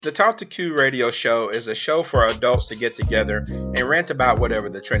The T2Q Radio Show is a show for adults to get together and rant about whatever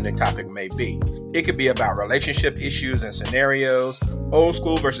the trending topic may be. It could be about relationship issues and scenarios, old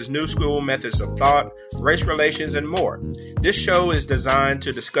school versus new school methods of thought, race relations, and more. This show is designed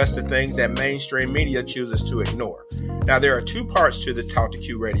to discuss the things that mainstream media chooses to ignore. Now, there are two parts to the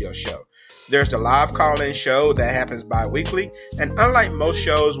T2Q Radio Show. There's the live call-in show that happens bi-weekly, and unlike most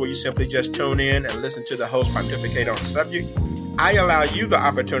shows where you simply just tune in and listen to the host pontificate on a subject, I allow you the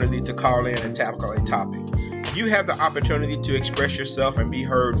opportunity to call in and tackle a topic. You have the opportunity to express yourself and be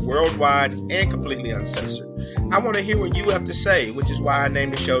heard worldwide and completely uncensored. I want to hear what you have to say, which is why I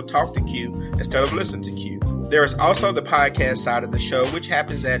named the show Talk to Q instead of Listen to Q. There is also the podcast side of the show, which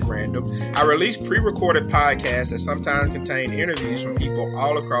happens at random. I release pre-recorded podcasts that sometimes contain interviews from people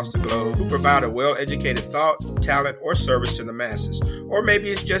all across the globe who provide a well-educated thought, talent, or service to the masses. Or maybe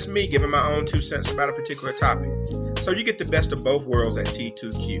it's just me giving my own 2 cents about a particular topic. So you get the best of both worlds at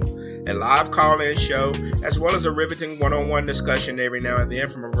T2Q, a live call-in show, as well as a riveting one-on-one discussion every now and then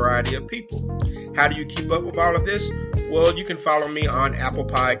from a variety of people. How do you keep up with all of this? Well, you can follow me on Apple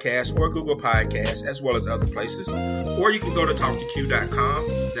Podcasts or Google Podcasts, as well as other places. Or you can go to talk2q.com,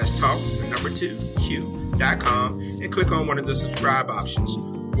 that's talk2q.com, and click on one of the subscribe options.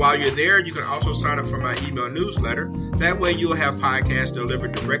 While you're there, you can also sign up for my email newsletter. That way you'll have podcasts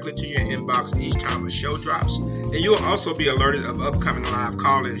delivered directly to your inbox each time a show drops. And you'll also be alerted of upcoming live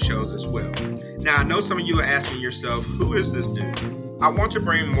call-in shows as well. Now, I know some of you are asking yourself, who is this dude? I want to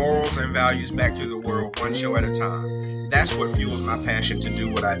bring morals and values back to the world one show at a time. That's what fuels my passion to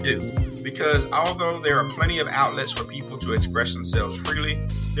do what I do. Because although there are plenty of outlets for people to express themselves freely,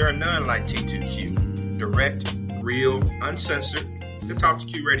 there are none like T2Q. Direct, real, uncensored, the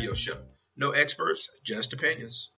T2Q Radio Show. No experts, just opinions.